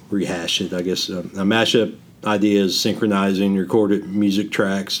rehash it, I guess a mashup idea is synchronizing recorded music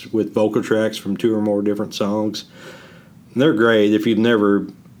tracks with vocal tracks from two or more different songs. And they're great if you've never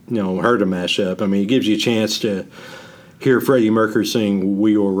heard a mashup. I mean, it gives you a chance to hear Freddie Mercury sing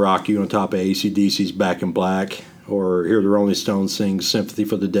We Will Rock You on top of AC/DC's Back in Black, or hear the Rolling Stones sing Sympathy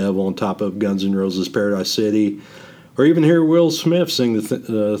for the Devil on top of Guns N' Roses' Paradise City, or even hear Will Smith sing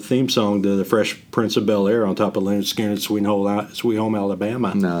the theme song to The Fresh Prince of Bel-Air on top of Leonard Skinner's Sweet Home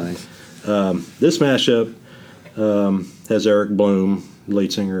Alabama. Nice. This mashup has Eric Bloom,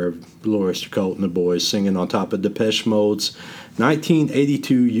 lead singer of Blue Oyster Cult and the Boys, singing on top of Depeche Mode's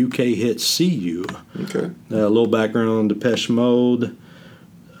 1982 UK hit See You. Okay. A little background on Depeche Mode.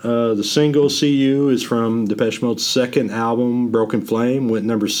 The single See You is from Depeche Mode's second album, Broken Flame, went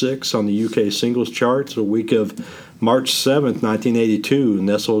number 6 on the UK singles charts the week of March 7th, 1982,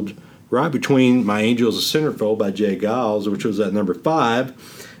 nestled right between My Angels of Centerfold by Jay Giles, which was at number 5,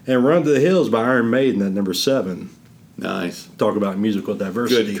 and Run to the Hills by Iron Maiden at number 7. Nice. Talk about musical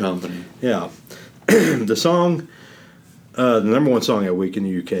diversity. Good company. Yeah. The song, the number one song that week in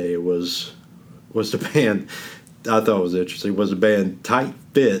the UK was the band, I thought was interesting, was the band Tight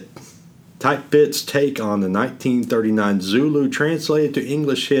Fit's take on the 1939 Zulu translated to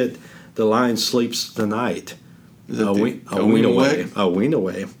English hit The Lion Sleeps Tonight. A Ween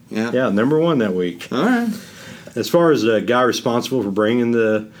Away. Yeah, number 1 that week. All right. As far as the guy responsible for bringing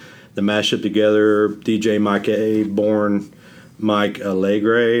the mashup together, DJ Mike A, born Mike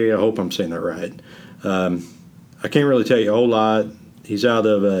Allegre. I hope I'm saying that right. I can't really tell you a whole lot. He's out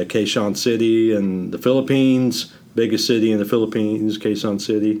of Quezon City in the Philippines, biggest city in the Philippines, Quezon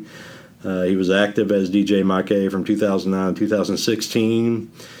City. He was active as DJ Mike A from 2009 to 2016.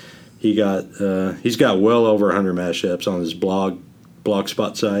 He's got well over 100 mashups on his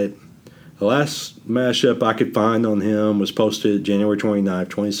blogspot site. The last mashup I could find on him was posted January 29,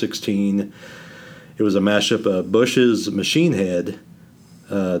 2016. It was a mashup of Bush's Machine Head,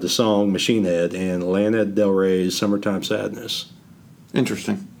 the song Machine Head, and Lana Del Rey's Summertime Sadness.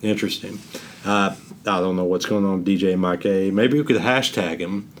 Interesting. I don't know what's going on with DJ Mike A. Maybe we could hashtag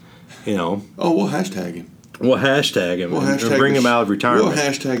him, Oh, we'll hashtag him. We'll hashtag him and bring him out of retirement. We'll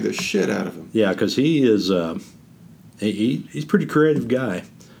hashtag the shit out of him. Yeah, because he is he's a pretty creative guy.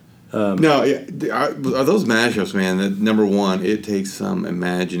 No, yeah, are those mashups, man? That, number one, it takes some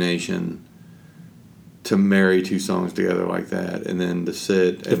imagination to marry two songs together like that, and then to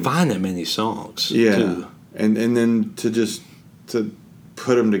sit to find that many songs. Yeah, too. and then to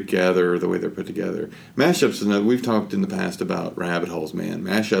put them together the way they're put together. Mashups, we've talked in the past about rabbit holes, man.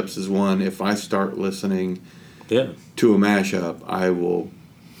 Mashups is one. If I start listening to a mashup, I will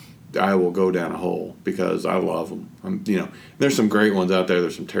go down a hole because I love them. There's some great ones out there.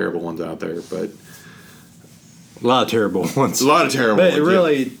 There's some terrible ones out there, but a lot of terrible ones. A lot of terrible but ones. But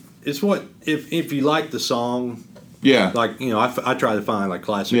really, it's what if you like the song. Yeah. Like I try to find like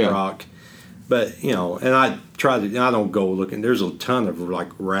classic rock. But, and I don't go looking. There's a ton of, like,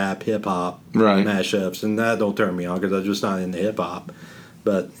 rap, hip-hop mashups, and that don't turn me on because I'm just not into hip-hop.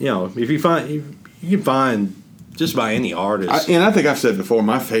 But, if you can find just about any artist. And I think I've said before,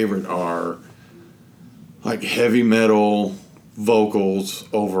 my favorite are, like, heavy metal vocals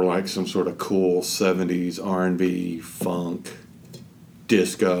over, like, some sort of cool 70s R&B, funk,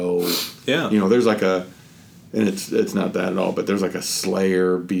 disco. Yeah. There's like a... And it's not that at all, but there's like a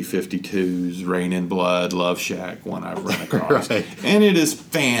Slayer B-52s, Rain in Blood, Love Shack one I've run across. Right. And it is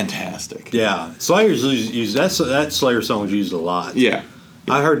fantastic. Yeah. Slayer's used that Slayer song's used a lot. Yeah.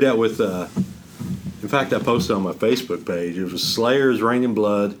 I heard that with in fact I posted on my Facebook page. It was Slayer's Rain in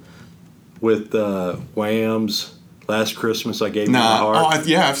Blood with Wham's Last Christmas I Gave You My Heart.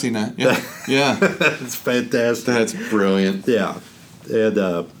 I've seen that. Yeah. Yeah. That's fantastic. That's brilliant. Yeah.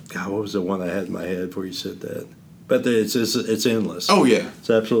 And God, what was the one I had in my head before you said that? But it's endless. Oh yeah, it's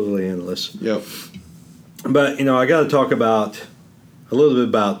absolutely endless. Yep. But I got to talk about a little bit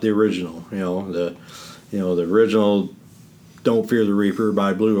about the original. The original "Don't Fear the Reaper"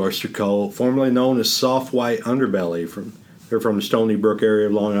 by Blue Oyster Cult, formerly known as Soft White Underbelly. They're from the Stony Brook area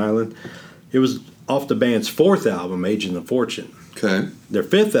of Long Island. It was off the band's fourth album, Agent of Fortune. Okay. Their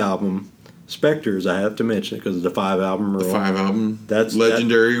fifth album, Spectres, I have to mention it because of the 5-album rule. The 5-album. That's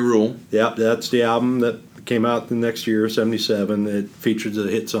legendary rule. Yep, that's the album that came out the next year, 1977. It featured the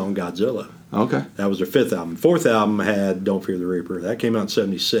hit song Godzilla. Okay. That was their fifth album. Fourth album had Don't Fear the Reaper. That came out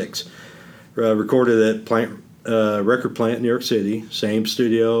in 1976. Recorded at record plant in New York City. Same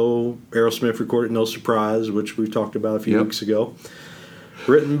studio Aerosmith recorded No Surprise, which we talked about a few weeks ago.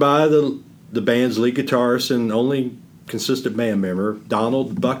 Written by the band's lead guitarist and only consistent band member,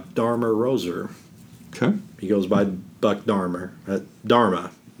 Donald Buck Dharma Roser. Okay. He goes by Buck Dharma.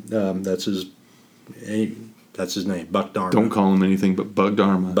 Dharma. That's his name, Buck Dharma. Don't call him anything but Buck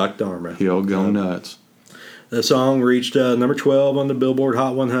Dharma. Buck Dharma. He'll go nuts. The song reached number 12 on the Billboard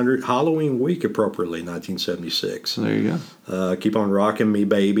Hot 100 Halloween week, appropriately, 1976. There you go. Keep On Rockin' Me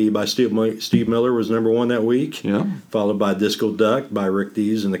Baby by Steve Miller was number 1 that week. Yeah. Followed by Disco Duck by Rick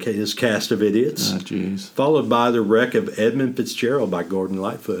Dees and his cast of idiots. Ah, jeez. Followed by The Wreck of Edmund Fitzgerald by Gordon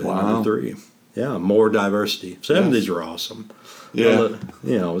Lightfoot, number 3. Yeah, more diversity. 70s were awesome. Yeah.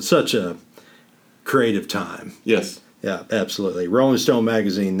 It's such a creative time. Yes. Yeah, absolutely. Rolling Stone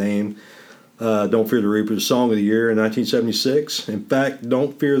magazine named Don't Fear the Reaper the Song of the Year in 1976. In fact,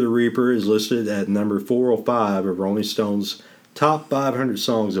 Don't Fear the Reaper is listed at number 405 of Rolling Stone's top 500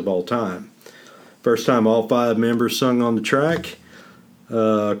 songs of all time. First time all 5 members sung on the track.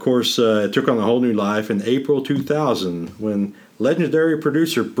 Of course, it took on a whole new life in April 2000 when legendary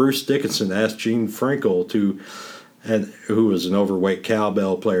producer Bruce Dickinson asked Gene Frankel who was an overweight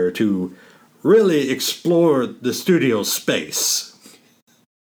cowbell player, to really explore the studio space.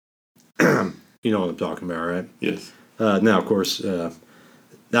 You know what I'm talking about, right? Yes. Now, of course,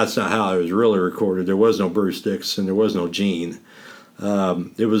 that's not how it was really recorded. There was no Bruce Dickinson. There was no Gene.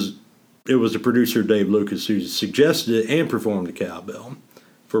 It was the producer, Dave Lucas, who suggested it and performed the cowbell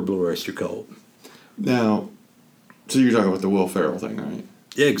for Blue Oyster Cult. Now, so you're talking about the Will Ferrell thing, right?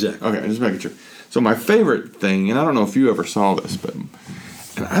 Yeah, exactly. Okay, just making sure. So my favorite thing, and I don't know if you ever saw this, and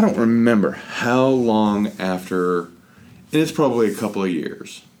I don't remember how long after, and it's probably a couple of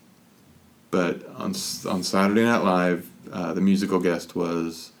years, but on Saturday Night Live, the musical guest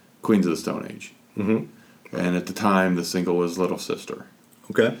was Queens of the Stone Age. Mm-hmm. And at the time, the single was Little Sister.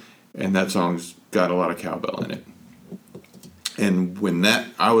 Okay. And that song's got a lot of cowbell in it. And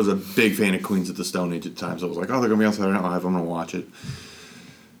I was a big fan of Queens of the Stone Age at the time, so I was like, oh, they're going to be on Saturday Night Live, I'm going to watch it.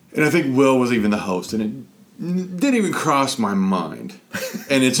 And I think Will was even the host, and it didn't even cross my mind.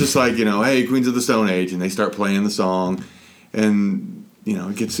 And it's just like, hey, Queens of the Stone Age, and they start playing the song, and,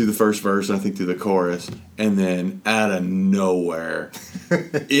 it gets through the first verse, and I think through the chorus, and then out of nowhere,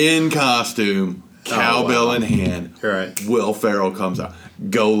 in costume, cowbell in hand, right. Will Ferrell comes out.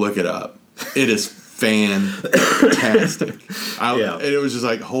 Go look it up. It is fantastic. And it was just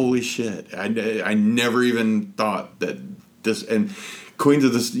like, holy shit. I never even thought that this, and Queens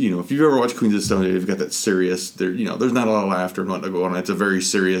of this, if you've ever watched Queens of the Stone Age, you've got that serious, there's not a lot of laughter and whatnot going on. It's a very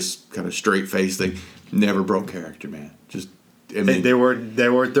serious kind of straight face thing. Never broke character, man. Just, I mean, they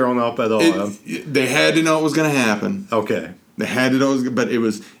weren't thrown off at all. They had to know it was going to happen. Okay. They had to know, but it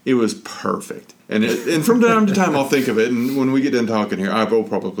was perfect. And from time to time, I'll think of it. And when we get done talking here, I will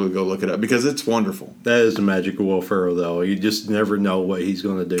probably go look it up because it's wonderful. That is the magic of Will Ferrell, though. You just never know what he's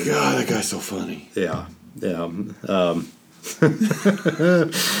going to do. God, that guy's so funny. Yeah.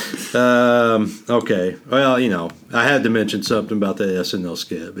 Okay. Well, I had to mention something about the SNL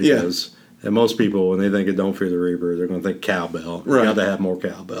skit because and most people, when they think of Don't Fear the Reaper, they're going to think cowbell. Right. You got to have more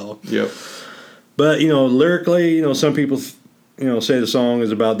cowbell. Yep. But, lyrically, some people, say the song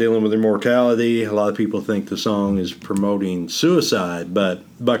is about dealing with immortality. A lot of people think the song is promoting suicide. But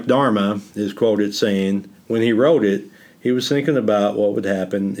Buck Dharma is quoted saying, when he wrote it, he was thinking about what would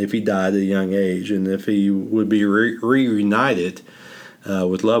happen if he died at a young age and if he would be reunited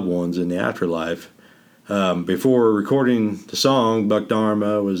with loved ones in the afterlife. Before recording the song, Buck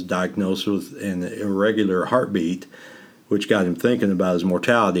Dharma was diagnosed with an irregular heartbeat, which got him thinking about his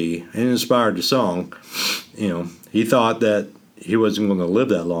mortality and inspired the song. He thought that he wasn't going to live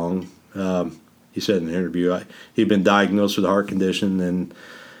that long. He said in an interview he'd been diagnosed with a heart condition, and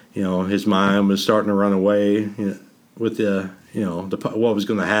his mind was starting to run away with what was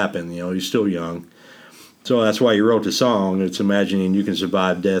going to happen. He's still young. So that's why he wrote the song. It's imagining you can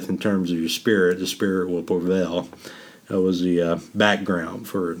survive death in terms of your spirit. The spirit will prevail. That was the background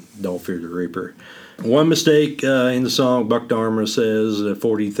for Don't Fear the Reaper. One mistake in the song, Buck Dharma says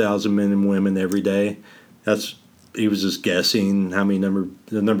 40,000 men and women every day. He was just guessing the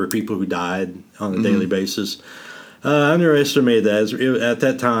number of people who died on a daily basis. I underestimated that. At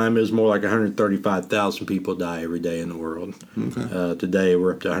that time, it was more like 135,000 people die every day in the world. Okay. Today,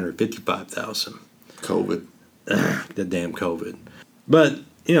 we're up to 155,000. COVID. The damn COVID. But,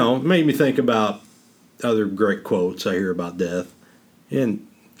 it made me think about other great quotes I hear about death. And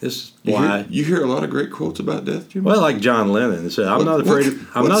this is why. You hear a lot of great quotes about death, Jim? Well, like John Lennon said,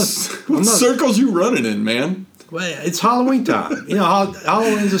 What circles you running in, man? Well, it's Halloween time.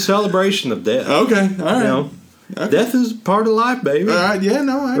 Halloween's a celebration of death. Okay, all right. Okay. Death is part of life, baby.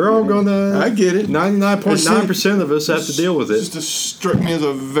 We're all going to. I get it. 99.9% of us have to deal with it. Just struck me as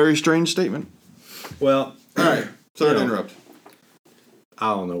a very strange statement. Well, all right. Sorry to interrupt.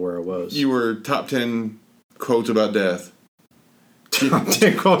 I don't know where I was. You were top 10 quotes about death. Top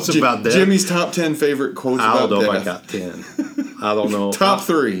 10 quotes about death. Jimmy's top 10 favorite quotes about death. I don't know if I got 10. I don't know. Top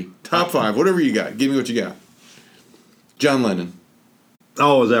 3, top 5, whatever you got. Give me what you got. John Lennon.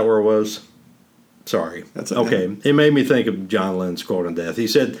 Oh, is that where it was? Sorry. That's okay. It made me think of John Lennon's quote on death. He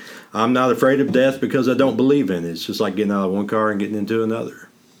said, "I'm not afraid of death because I don't believe in it. It's just like getting out of one car and getting into another."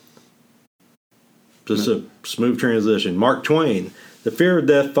 Just a smooth transition. Mark Twain. The fear of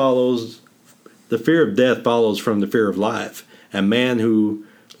death follows from the fear of life. A man who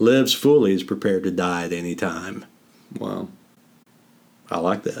lives fully is prepared to die at any time. Wow. I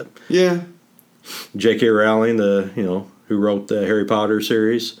like that. Yeah. J.K. Rowling, who wrote the Harry Potter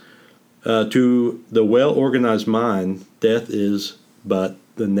series, to the well-organized mind, death is but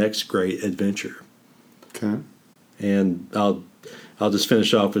the next great adventure. Okay. And I'll just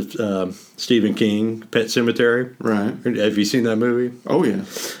finish off with Stephen King, Pet Sematary. Right. Have you seen that movie? Oh yeah.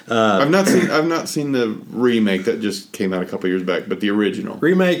 I've not seen the remake that just came out a couple years back, but the original.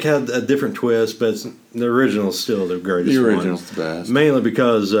 Remake had a different twist, but the original is still the greatest. The original's the best. Mainly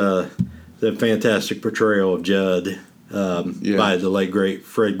because the fantastic portrayal of Judd by the late great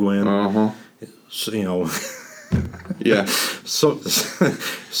Fred Gwynne. Uh-huh. Yeah. So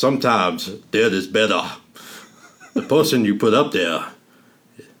sometimes dead is better. The person you put up there,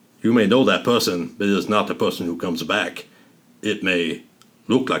 you may know that person, but it is not the person who comes back. It may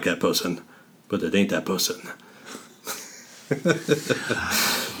look like that person, but it ain't that person.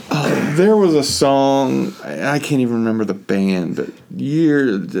 There was a song, I can't even remember the band, but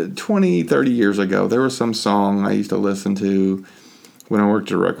 20, 30 years ago, there was some song I used to listen to when I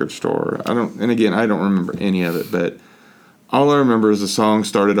worked at a record store. I don't remember any of it, but all I remember is the song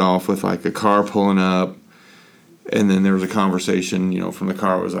started off with like a car pulling up, and then there was a conversation, from the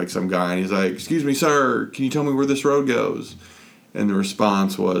car. It was like some guy, and he's like, "Excuse me, sir, can you tell me where this road goes?" And the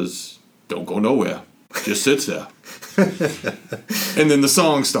response was, "Don't go nowhere. Just sits there." And then the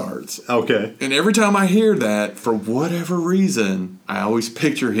song starts. Okay. And every time I hear that, for whatever reason, I always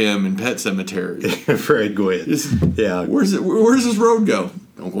picture him in Pet Sematary. Fred Gwynne. Yeah. Where's this road go?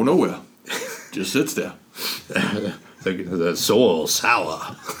 Don't go nowhere. Just sits there. The soil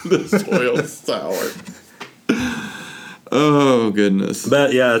sour. The soil sour. Oh, goodness.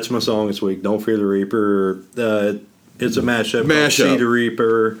 But yeah, that's my song this week. Don't Fear the Reaper. It's a mashup. See the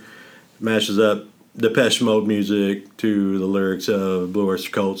Reaper mashes up Depeche Mode music to the lyrics of Blue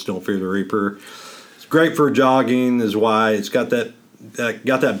Oyster Cult's Don't Fear the Reaper. It's great for jogging, is why it's got that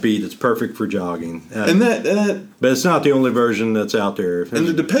beat that's perfect for jogging. And that but it's not the only version that's out there. And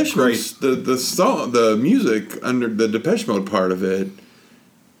the Depeche Mode, the song, the music under the Depeche Mode part of it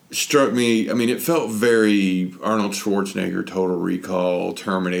struck me. I mean, it felt very Arnold Schwarzenegger, Total Recall,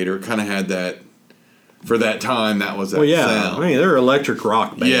 Terminator. It kind of had that, for that time, that was that sound. I mean, they're electric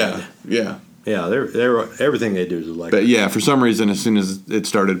rock band. Yeah. They're everything they do is electric. But yeah, for some reason, as soon as it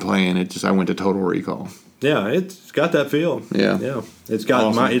started playing, I went to Total Recall. Yeah, it's got that feel. Yeah. It's got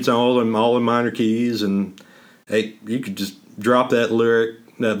awesome. It's all in minor keys, and hey, you could just drop that lyric,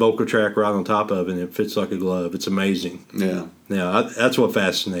 that vocal track right on top of it, and it fits like a glove. It's amazing. Yeah. That's what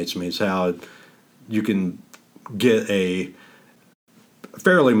fascinates me, is how you can get a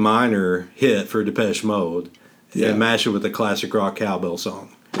fairly minor hit for Depeche Mode and mash it with a classic rock cowbell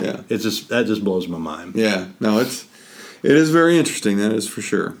song. Yeah. That just blows my mind. Yeah. No, it is very interesting. That is for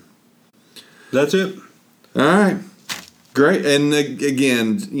sure. That's it. All right. Great. And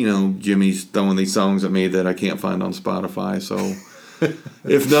again, Jimmy's throwing these songs at me that I can't find on Spotify. So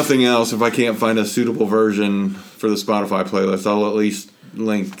if nothing else, if I can't find a suitable version for the Spotify playlist, I'll at least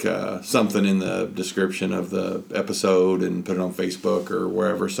link something in the description of the episode and put it on Facebook or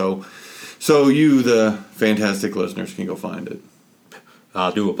wherever. So you, the fantastic listeners, can go find it. I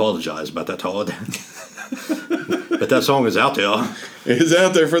do apologize about that, Todd. But that song is out there. It is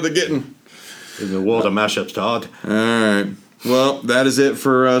out there for the getting. In the world of mashups, Todd. All right. Well, that is it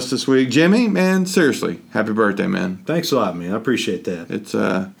for us this week. Jimmy, man, seriously, happy birthday, man. Thanks a lot, man. I appreciate that. It's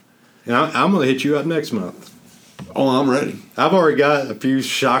And I'm going to hit you up next month. Oh, I'm ready. I've already got a few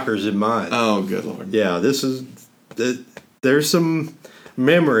shockers in mind. Oh, good Lord. Yeah, there's some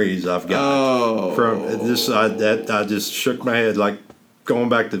memories I've got from this. I just shook my head, like going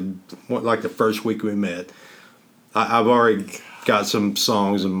back to like the first week we met. I've already got some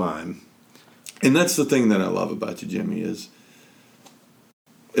songs in mind. And that's the thing that I love about you, Jimmy, is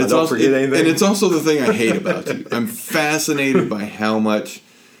I don't forget anything. And it's also the thing I hate about you. I'm fascinated by how much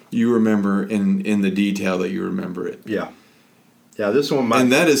you remember in the detail that you remember it. Yeah. Yeah, this one might...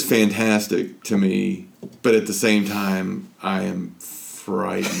 And that is fantastic to me, but at the same time, I am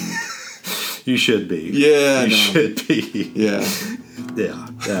frightened. You should be. Yeah, You should be. Yeah. Yeah,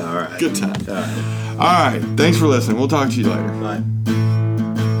 all right. Good time. All right. All right. Thanks for listening. We'll talk to you later. Bye.